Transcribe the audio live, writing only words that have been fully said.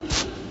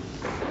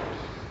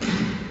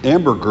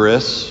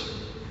Ambergris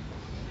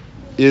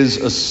is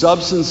a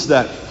substance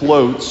that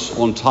floats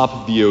on top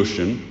of the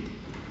ocean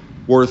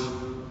worth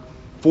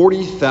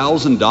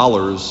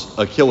 $40,000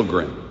 a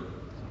kilogram.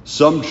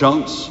 Some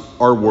chunks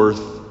are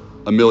worth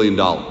 $1 million.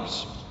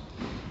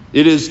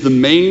 It is the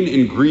main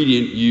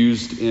ingredient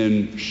used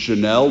in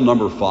Chanel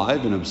No.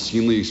 5, an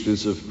obscenely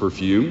expensive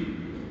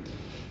perfume,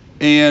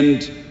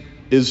 and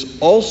is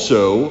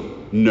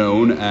also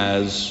known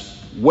as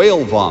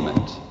whale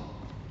vomit.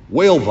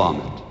 Whale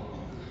vomit.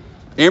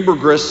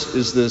 Ambergris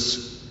is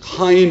this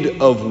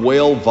kind of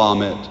whale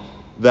vomit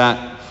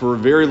that for a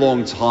very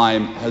long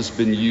time has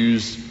been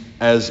used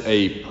as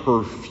a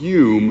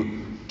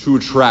perfume to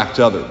attract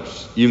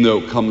others, even though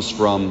it comes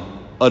from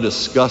a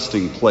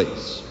disgusting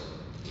place.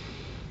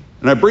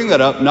 And I bring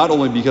that up not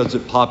only because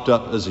it popped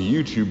up as a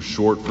YouTube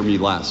short for me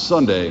last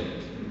Sunday,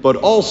 but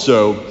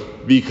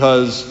also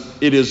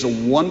because it is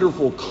a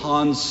wonderful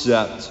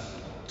concept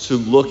to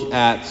look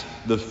at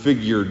the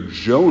figure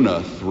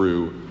Jonah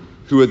through,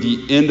 who at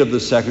the end of the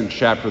second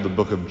chapter of the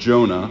book of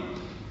Jonah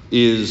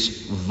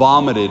is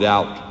vomited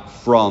out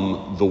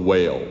from the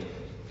whale.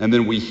 And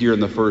then we hear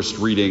in the first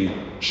reading,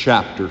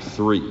 chapter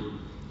 3.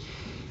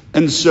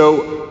 And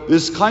so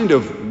this kind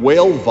of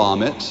whale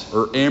vomit,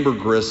 or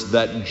ambergris,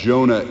 that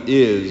Jonah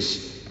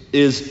is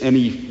an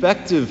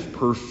effective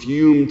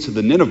perfume to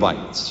the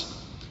Ninevites,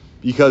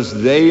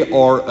 because they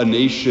are a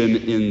nation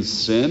in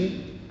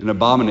sin, an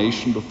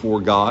abomination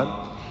before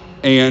God,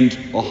 and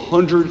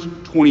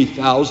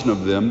 120,000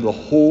 of them, the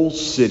whole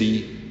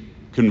city,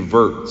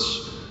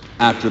 converts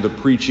after the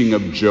preaching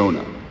of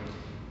Jonah.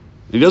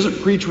 He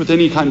doesn't preach with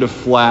any kind of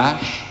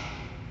flash,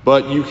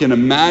 but you can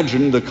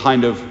imagine the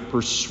kind of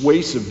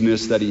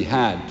persuasiveness that he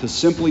had to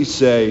simply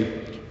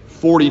say,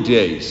 40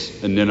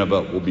 days and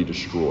Nineveh will be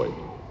destroyed.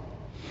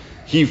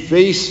 He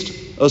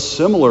faced a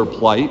similar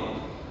plight,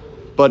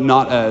 but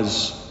not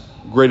as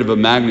great of a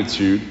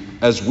magnitude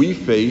as we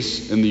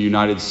face in the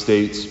United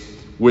States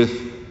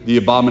with the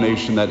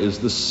abomination that is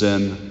the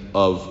sin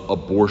of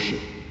abortion.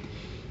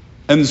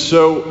 And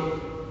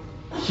so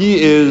he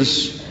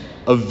is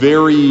a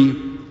very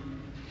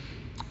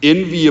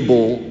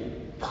enviable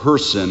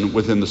person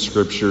within the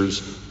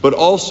scriptures, but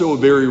also a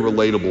very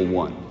relatable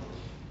one.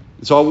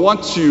 So I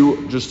want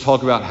to just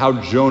talk about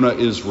how Jonah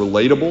is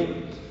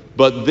relatable,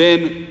 but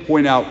then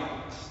point out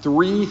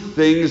 3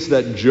 things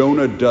that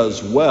Jonah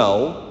does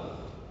well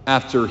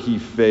after he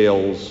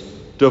fails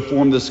to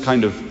form this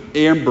kind of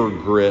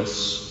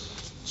ambergris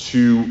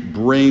to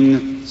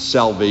bring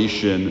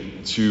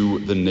salvation to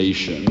the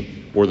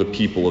nation or the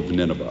people of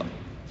Nineveh.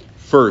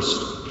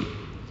 First,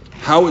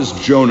 how is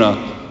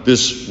Jonah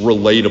this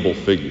relatable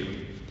figure?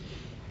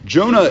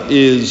 Jonah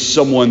is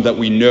someone that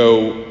we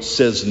know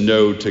says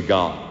no to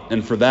God,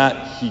 and for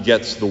that he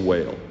gets the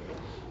whale.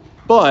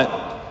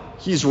 But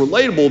he's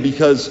relatable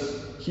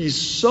because he's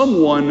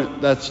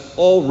someone that's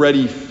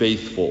already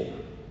faithful.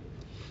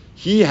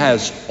 He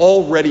has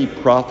already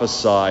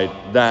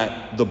prophesied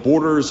that the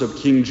borders of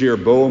King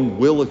Jeroboam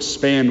will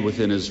expand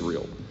within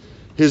Israel.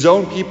 His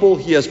own people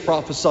he has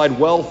prophesied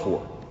well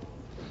for.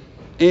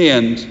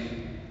 And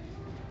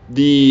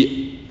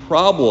the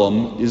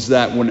problem is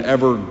that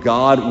whenever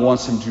God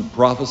wants him to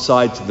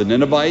prophesy to the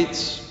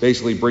Ninevites,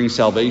 basically bring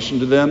salvation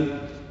to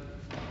them,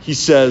 he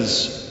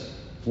says,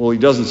 well, he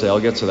doesn't say, I'll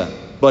get to that,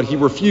 but he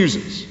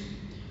refuses,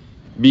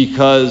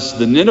 because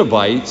the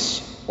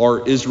Ninevites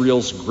are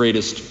Israel's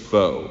greatest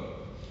foe.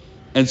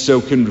 And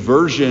so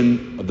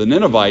conversion of the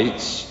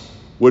Ninevites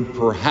would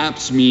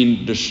perhaps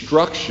mean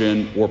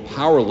destruction or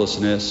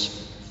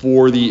powerlessness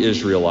for the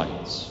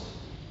Israelites.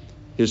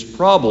 His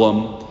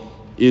problem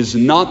is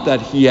not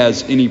that he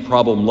has any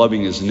problem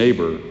loving his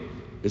neighbor,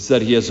 it's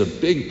that he has a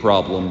big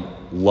problem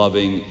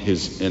loving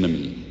his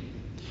enemy.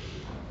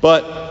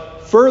 But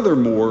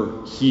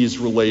furthermore, he's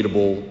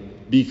relatable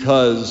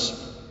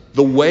because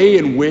the way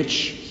in which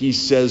he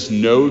says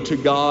no to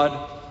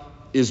God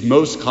is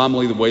most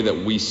commonly the way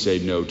that we say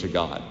no to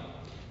God.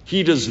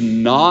 He does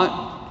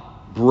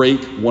not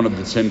break one of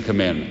the 10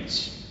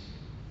 commandments.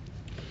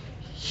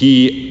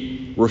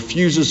 He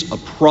refuses a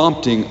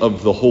prompting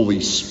of the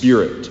Holy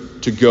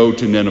Spirit to go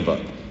to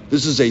Nineveh.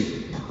 This is a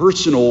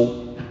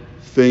personal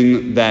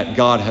thing that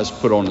God has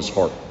put on his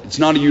heart. It's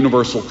not a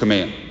universal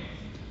command.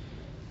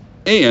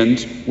 And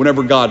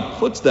whenever God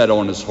puts that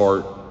on his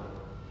heart,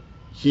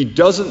 he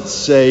doesn't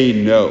say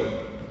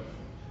no.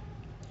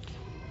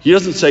 He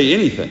doesn't say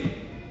anything.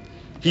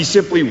 He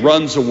simply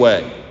runs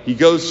away. He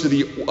goes to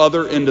the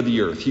other end of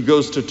the earth. He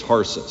goes to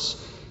Tarsus.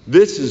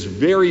 This is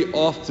very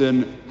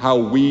often how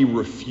we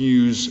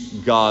refuse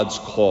God's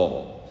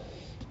call,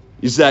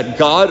 is that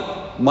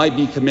God might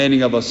be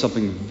commanding of us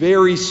something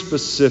very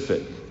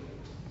specific,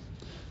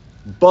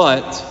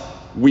 but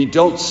we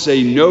don't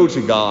say no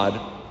to God.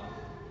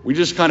 We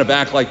just kind of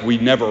act like we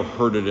never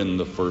heard it in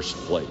the first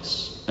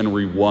place, and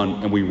we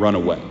run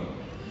away.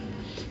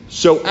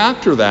 So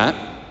after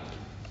that,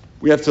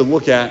 we have to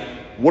look at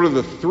what are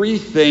the 3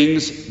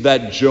 things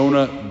that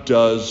Jonah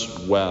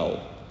does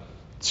well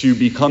to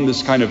become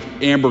this kind of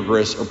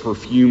ambergris or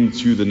perfume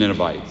to the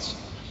Ninevites.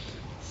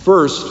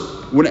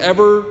 First,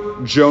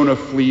 whenever Jonah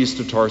flees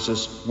to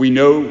Tarsus, we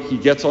know he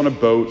gets on a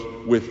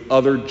boat with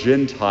other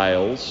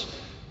Gentiles,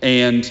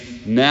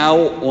 and now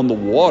on the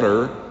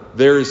water,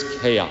 there is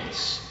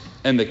chaos.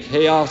 And the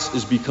chaos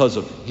is because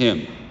of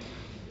him.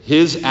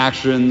 His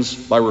actions,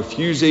 by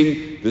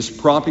refusing this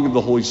prompting of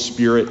the Holy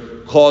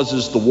Spirit,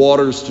 causes the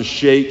waters to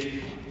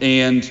shake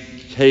and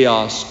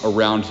chaos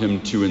around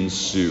him to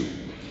ensue.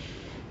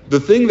 The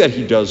thing that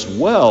he does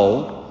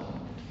well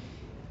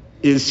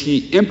is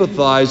he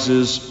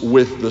empathizes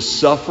with the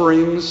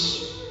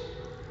sufferings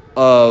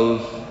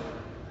of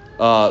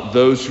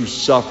those who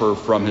suffer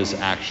from his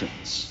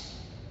actions.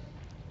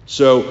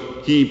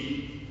 So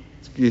he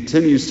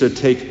continues to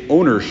take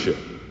ownership.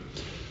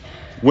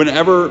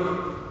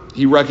 Whenever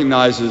he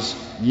recognizes,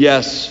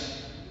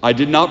 yes, I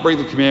did not break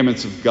the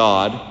commandments of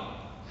God.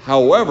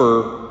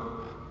 However,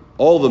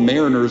 all the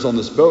mariners on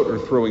this boat are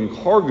throwing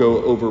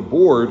cargo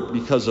overboard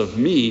because of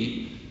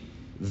me.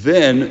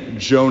 Then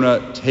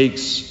Jonah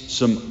takes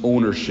some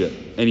ownership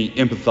and he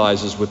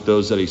empathizes with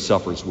those that he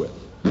suffers with.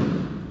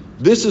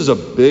 This is a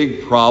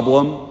big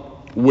problem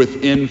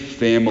within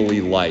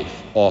family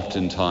life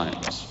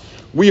oftentimes.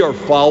 We are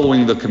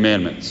following the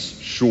commandments,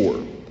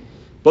 sure,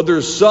 but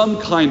there's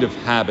some kind of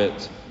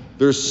habit,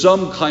 there's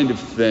some kind of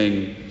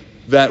thing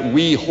that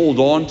we hold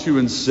on to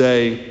and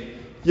say,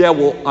 yeah,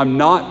 well, I'm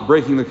not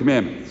breaking the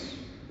commandments,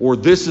 or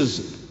this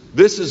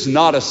is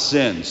not a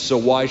sin, so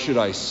why should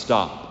I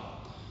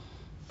stop?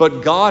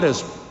 But God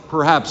has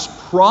perhaps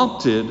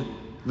prompted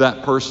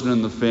that person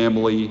in the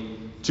family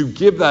to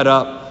give that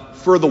up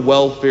for the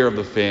welfare of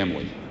the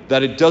family,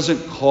 that it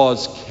doesn't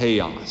cause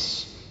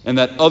chaos, and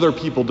that other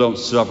people don't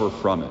suffer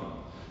from it.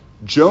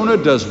 Jonah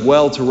does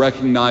well to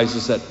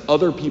recognize that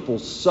other people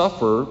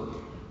suffer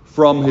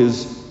from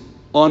his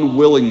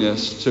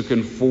unwillingness to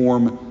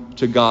conform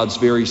to God's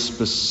very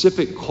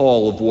specific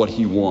call of what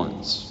he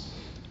wants.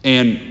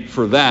 And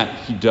for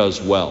that, he does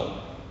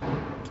well.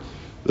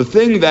 The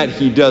thing that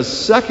he does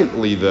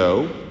secondly,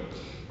 though,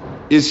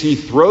 is he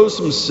throws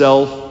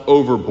himself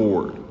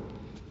overboard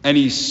and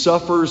he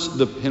suffers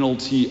the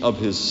penalty of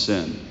his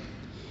sin.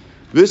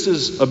 This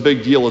is a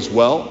big deal as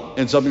well,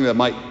 and something that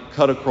might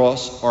cut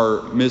across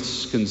our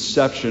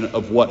misconception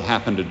of what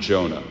happened to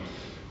Jonah.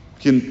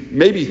 We can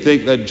maybe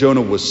think that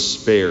Jonah was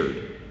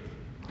spared,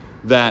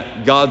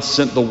 that God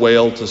sent the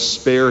whale to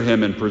spare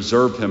him and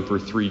preserve him for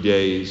 3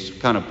 days,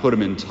 kind of put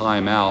him in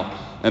time out,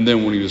 and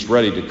then when he was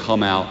ready to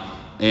come out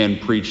and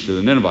preach to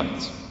the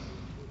Ninevites.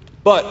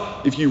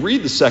 But if you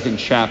read the 2nd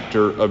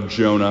chapter of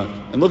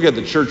Jonah and look at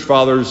the church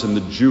fathers and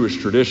the Jewish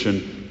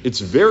tradition, it's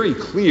very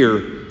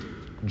clear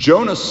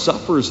Jonah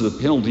suffers the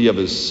penalty of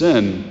his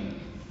sin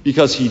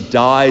because he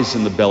dies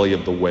in the belly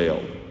of the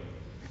whale.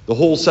 The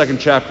whole 2nd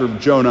chapter of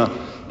Jonah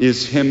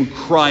is him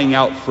crying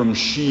out from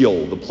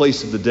Sheol, the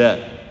place of the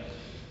dead.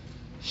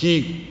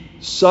 He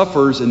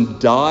suffers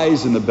and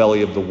dies in the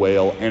belly of the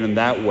whale, and in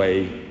that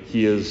way,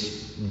 he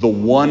is the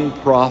one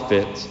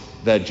prophet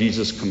that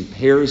Jesus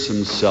compares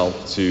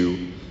himself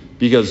to,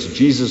 because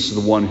Jesus is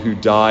the one who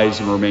dies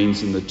and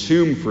remains in the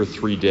tomb for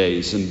 3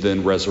 days and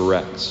then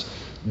resurrects.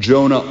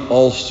 Jonah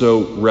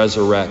also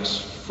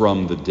resurrects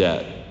from the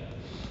dead.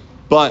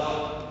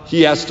 But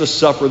he has to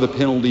suffer the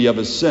penalty of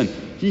his sin.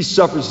 He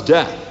suffers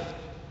death.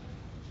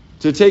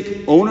 To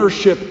take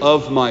ownership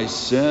of my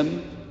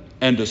sin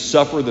and to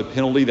suffer the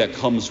penalty that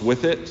comes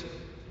with it,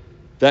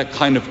 that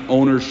kind of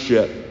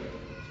ownership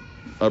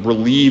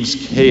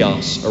relieves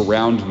chaos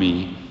around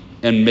me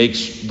and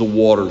makes the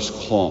waters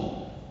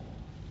calm.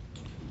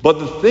 But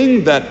the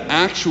thing that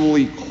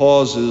actually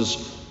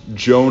causes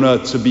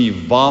Jonah to be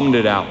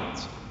vomited out,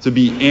 to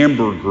be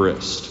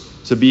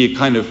ambergris, to be a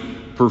kind of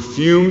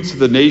perfume to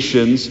the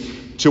nations,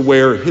 to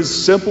where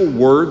his simple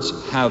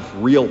words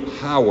have real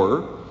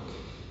power,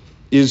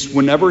 is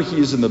whenever he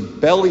is in the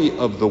belly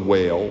of the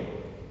whale,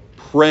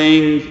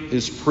 praying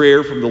his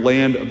prayer from the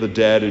land of the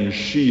dead in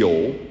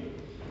Sheol,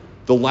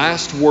 the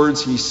last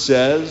words he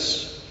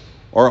says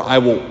are, I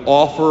will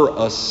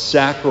offer a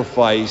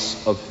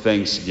sacrifice of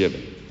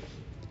thanksgiving.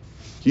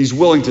 He's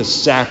willing to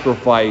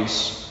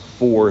sacrifice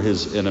for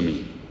his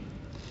enemy.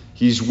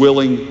 He's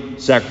willing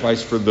to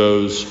sacrifice for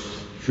those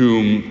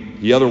whom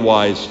he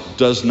otherwise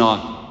does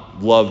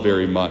not love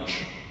very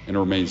much and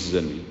remains his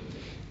enemy.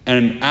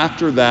 And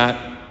after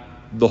that,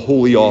 the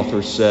holy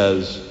author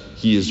says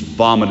he is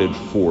vomited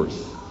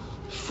forth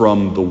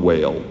from the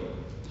whale.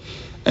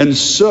 And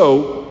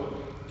so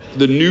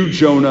the new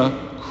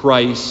Jonah,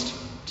 Christ,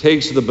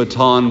 takes the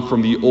baton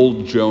from the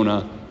old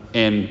Jonah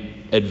and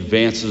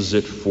advances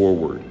it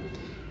forward.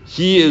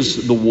 He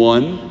is the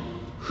one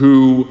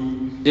who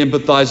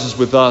empathizes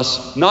with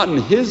us, not in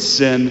his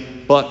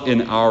sin, but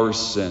in our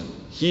sin.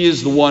 He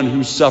is the one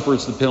who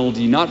suffers the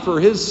penalty, not for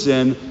his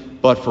sin,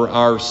 but for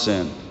our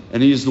sin.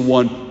 And he is the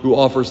one who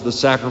offers the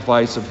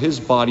sacrifice of his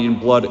body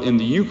and blood in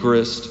the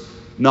Eucharist,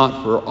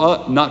 not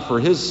for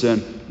his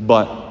sin,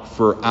 but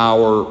for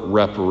our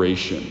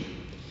reparation.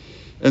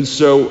 And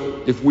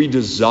so if we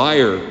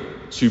desire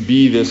to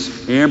be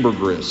this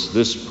ambergris,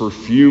 this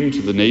perfume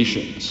to the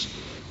nations,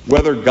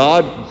 whether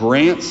God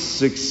grants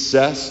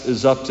success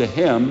is up to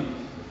him,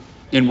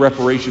 in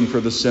reparation for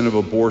the sin of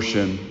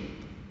abortion,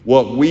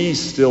 what we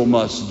still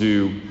must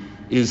do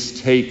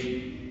is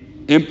take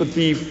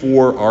empathy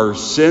for our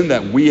sin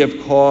that we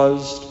have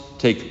caused,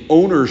 take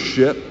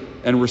ownership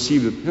and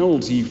receive the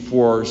penalty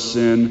for our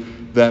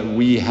sin that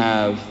we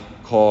have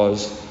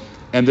caused,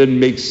 and then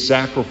make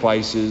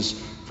sacrifices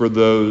for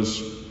those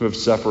who have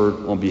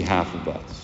suffered on behalf of us.